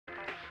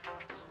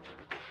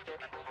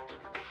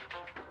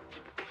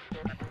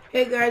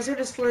Hey guys, it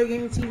is Flurry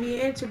Gaming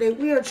TV, and today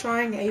we are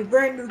trying a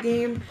brand new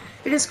game.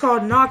 It is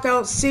called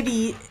Knockout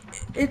City.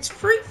 It's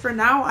free for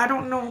now. I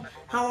don't know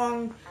how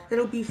long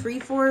it'll be free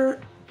for,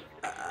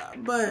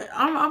 but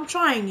I'm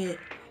trying it.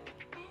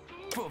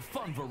 For a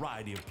fun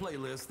variety of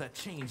playlists that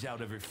change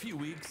out every few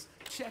weeks,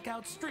 check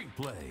out Street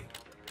Play.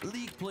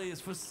 League play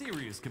is for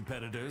serious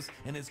competitors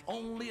and is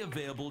only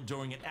available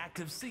during an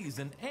active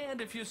season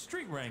and if your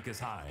street rank is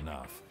high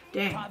enough.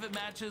 Dang. Private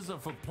matches are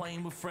for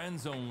playing with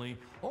friends only,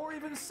 or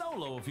even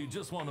solo if you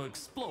just want to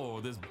explore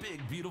this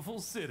big, beautiful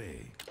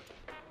city.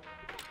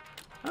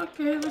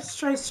 Okay, let's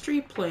try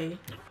Street Play.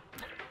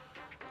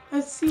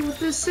 Let's see what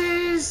this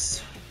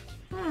is.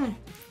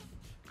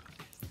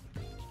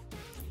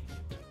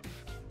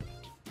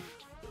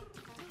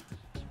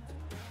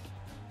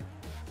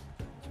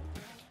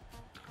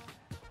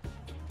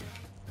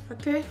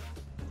 Okay.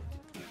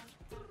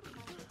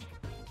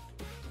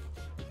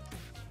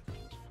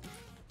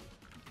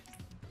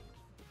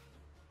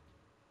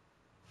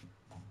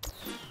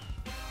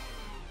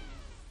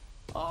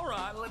 All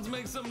right, let's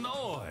make some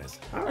noise.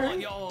 All I want right.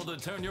 y'all to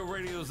turn your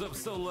radios up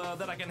so loud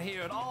that I can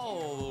hear it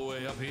all the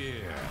way up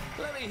here.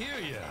 Let me hear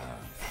ya.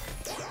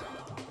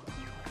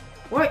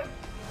 What?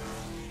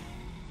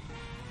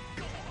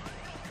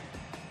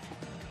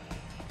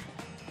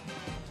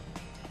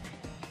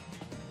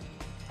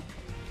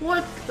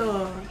 What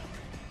the?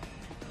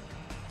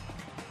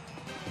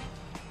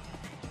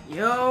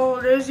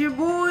 Yo, there's your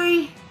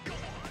boy.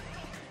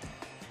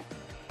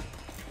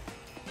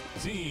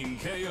 Team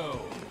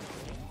KO.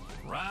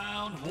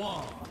 Round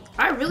one.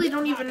 I really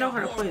don't even know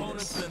how to More play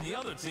opponents this. than the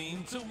other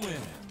team to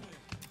win.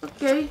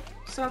 Okay,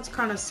 sounds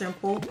kind of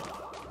simple.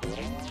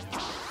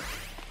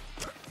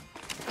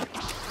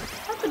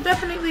 I could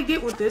definitely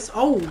get with this.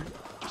 Oh.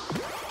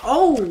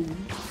 Oh.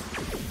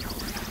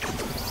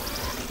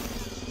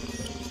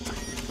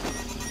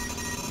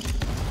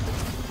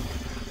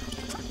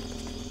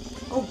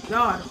 Oh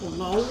God,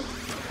 hello?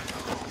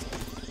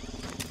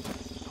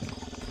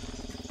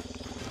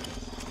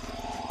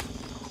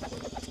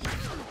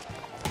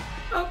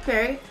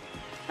 Okay,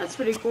 that's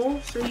pretty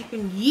cool. So you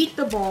can yeet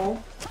the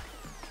ball.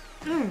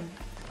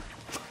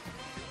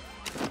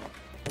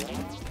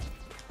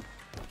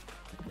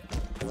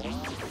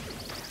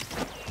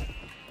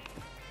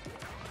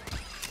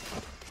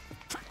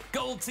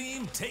 Gold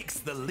team takes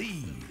the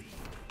lead.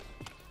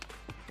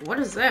 What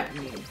does that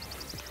mean?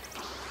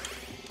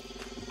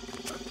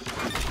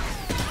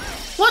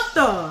 What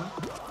the?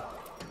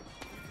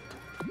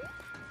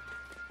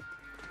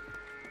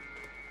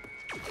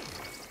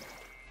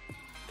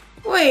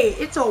 Wait,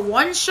 it's a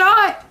one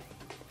shot?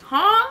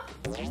 Huh?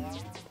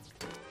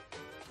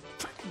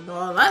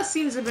 No, that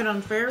seems a bit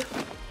unfair.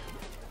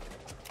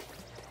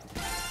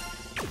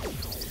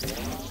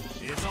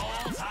 It's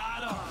all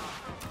tied up.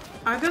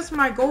 I guess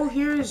my goal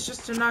here is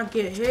just to not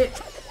get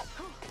hit.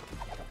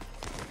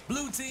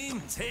 Blue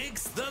team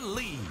takes the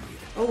lead.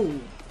 Oh,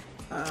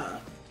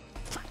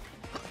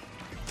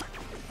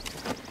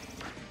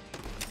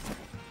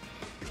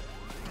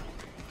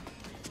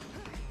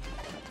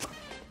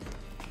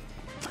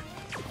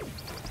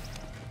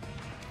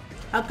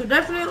 I could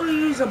definitely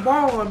use a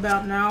ball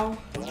about now.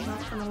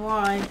 Not gonna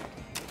lie.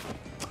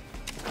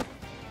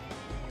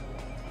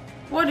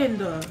 What in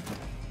the?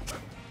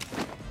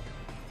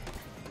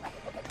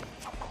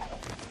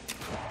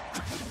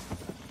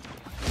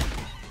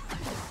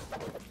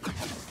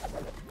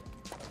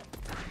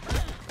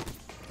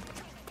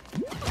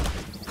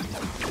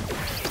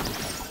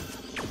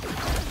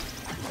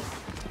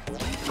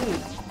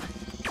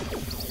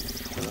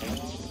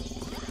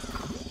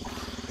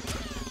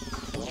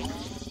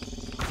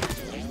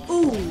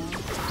 Ooh.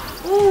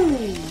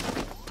 Ooh.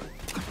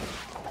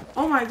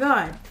 Oh my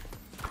God.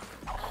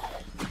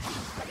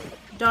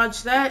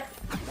 Dodge that.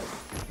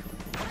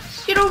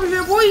 Get over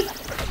here, boy.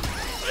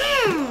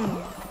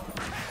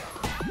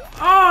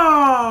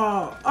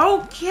 Oh,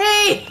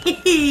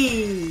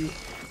 okay.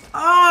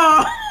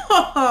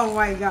 Oh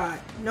my God.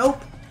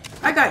 Nope.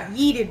 I got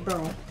yeeted,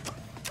 bro.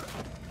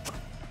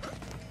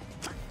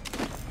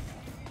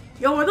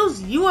 Yo, are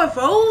those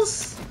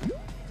UFOs?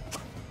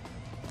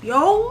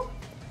 Yo?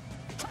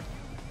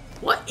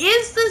 What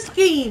is this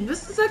game?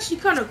 This is actually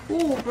kind of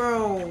cool,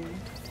 bro.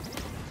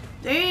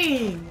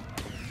 Dang.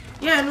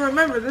 Yeah, and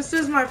remember, this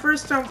is my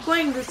first time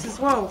playing this as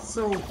well,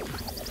 so...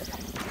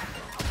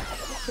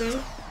 Okay.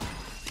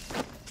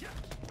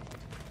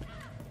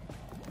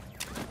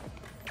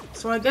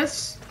 So I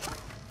guess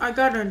I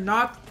gotta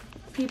knock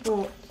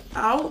people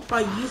out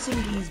by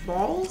using these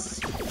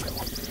balls?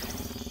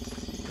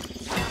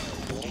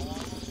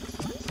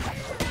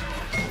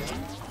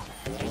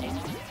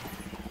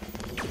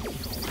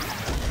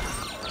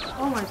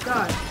 Oh my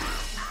God.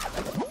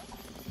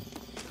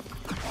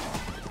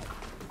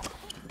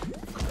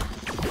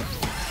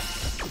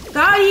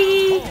 Got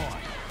it!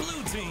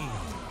 Blue team.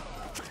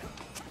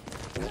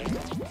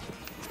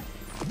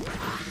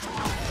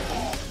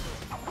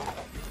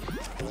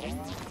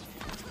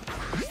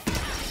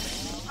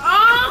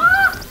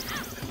 Ah!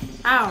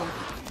 Ow.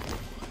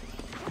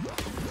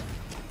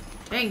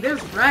 Dang,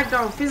 there's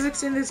ragdoll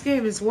physics in this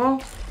game as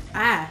well.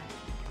 Ah.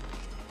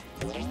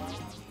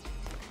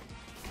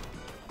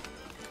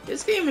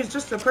 This game is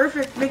just the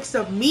perfect mix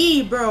of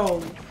me,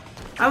 bro.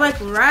 I like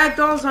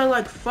ragdolls, I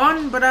like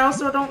fun, but I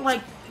also don't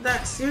like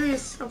that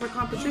serious of a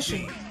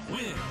competition.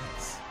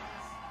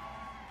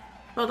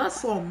 Oh,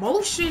 that's slow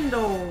motion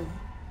though.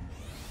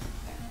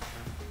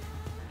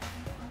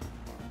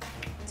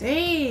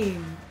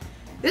 Dang.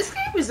 This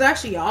game is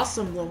actually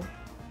awesome though.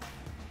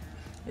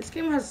 This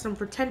game has some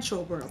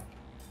potential, bro.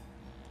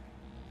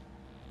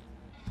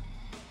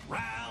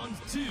 Round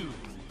 2.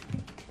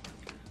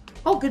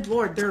 Oh, good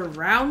lord, there are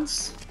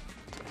rounds?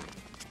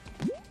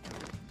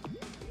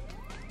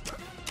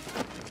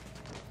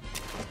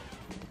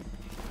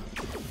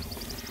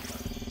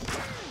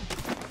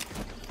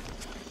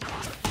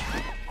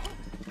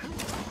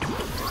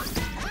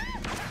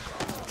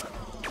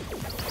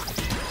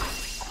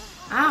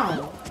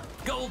 Ow.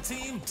 Gold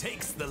team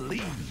takes the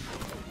lead.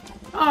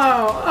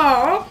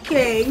 Oh,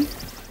 okay.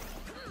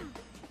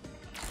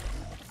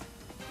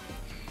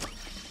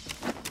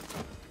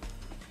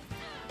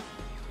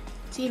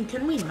 Team,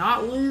 can we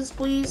not lose,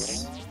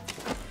 please?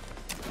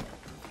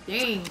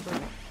 Dang, bro.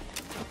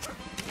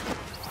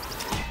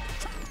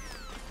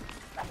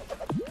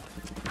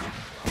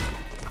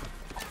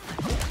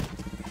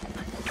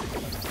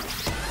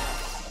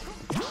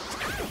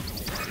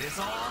 It's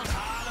all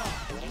tied up.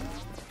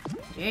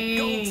 Dang.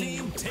 Gold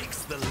team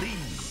takes the lead.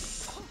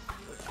 It's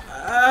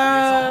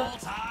all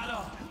tied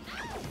up.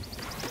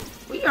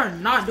 We are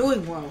not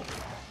doing well.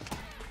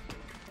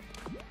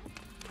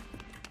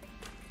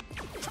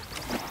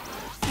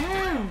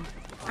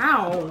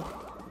 Ow.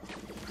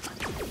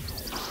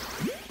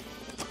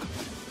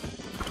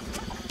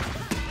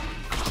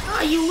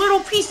 Ah, you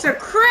little piece of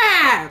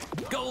crap!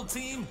 Gold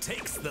team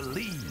takes the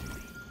lead.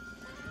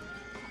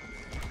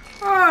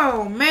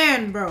 Oh,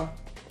 man, bro.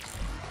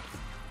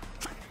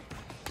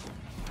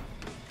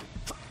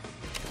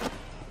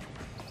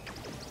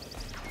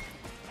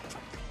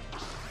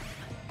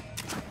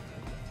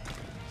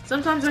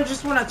 Sometimes I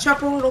just want to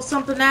chuck a little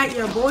something at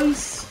you,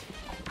 boys.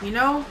 You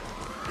know?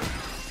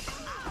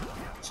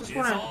 Just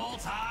want to...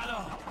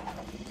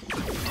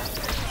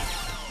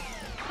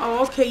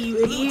 Oh, okay,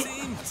 you idiot.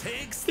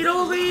 Get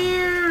over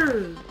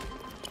here!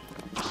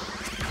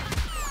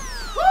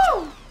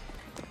 Woo!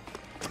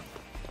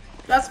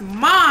 That's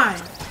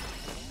mine!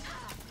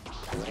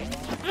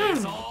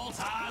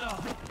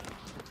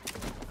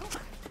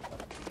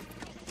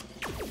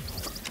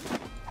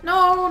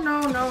 No, no,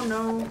 no,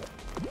 no.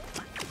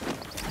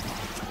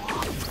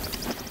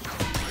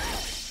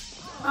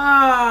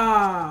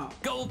 Ah!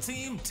 Gold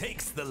team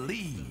takes the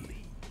lead.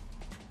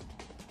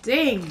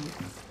 Dang.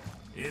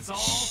 It's all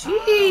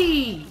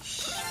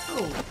Sheesh.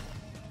 Oh.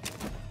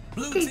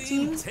 Blue Okay,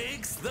 team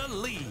takes the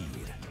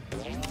lead.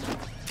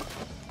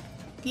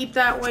 Keep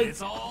that way.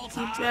 It's all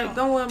Keep that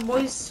going,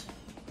 boys.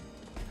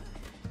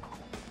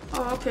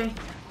 Oh, okay.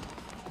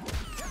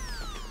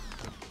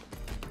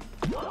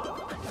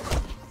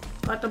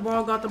 Got the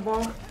ball, got the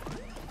ball.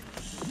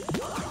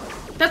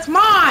 That's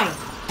mine!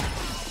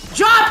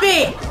 Drop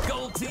it!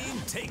 Gold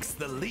team takes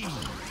the lead.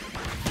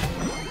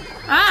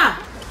 Ah!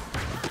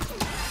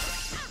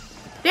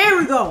 There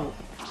we go.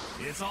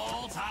 It's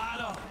all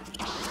tied up.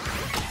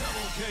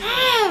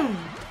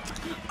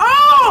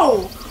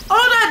 Oh!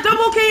 Oh, that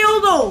double KO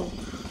though.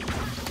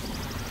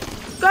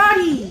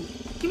 Got he.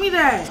 Give me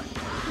that.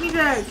 Give me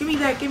that. Give me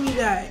that. Give me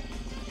that.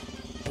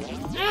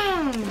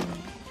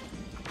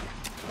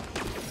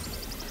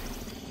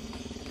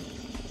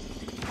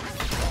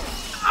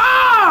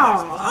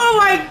 Oh! Oh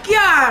my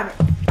god!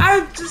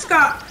 I just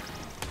got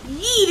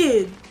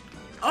yeeted.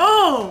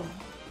 Oh!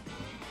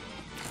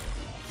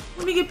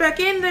 Let me get back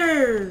in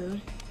there.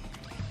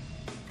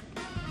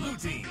 Blue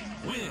team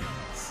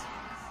wins.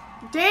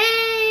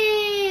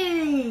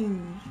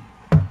 Dang!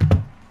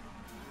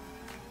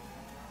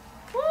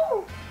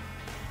 Woo!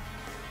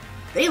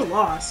 They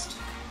lost.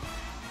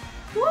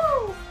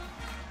 Woo!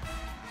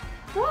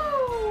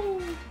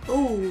 Woo!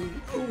 Ooh,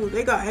 ooh,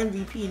 they got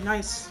MVP.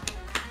 Nice.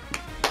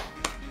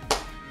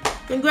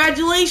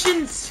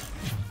 Congratulations!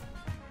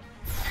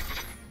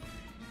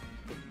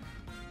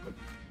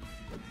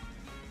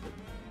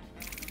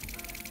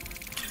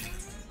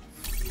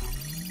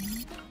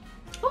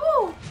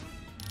 Ooh!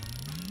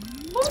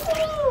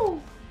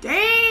 Ooh!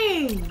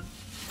 Dang!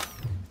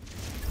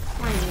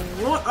 My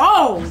lord!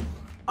 Oh!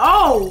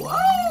 Oh!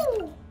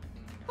 Oh!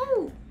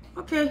 Oh!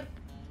 Okay.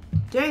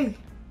 Dang.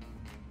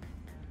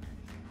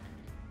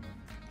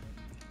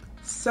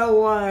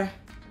 So,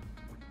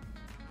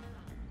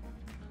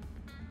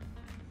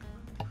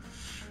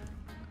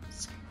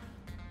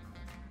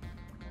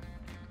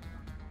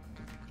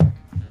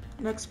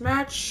 next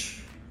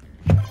match.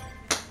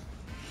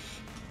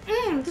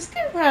 This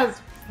game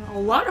has a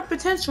lot of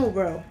potential,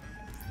 bro.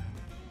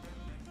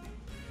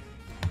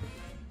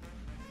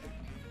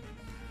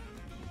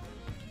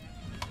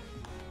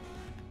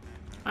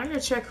 I'm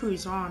gonna check who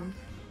he's on.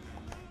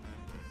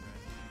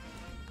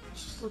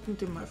 Just looking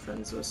through my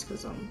friends list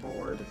because I'm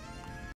bored.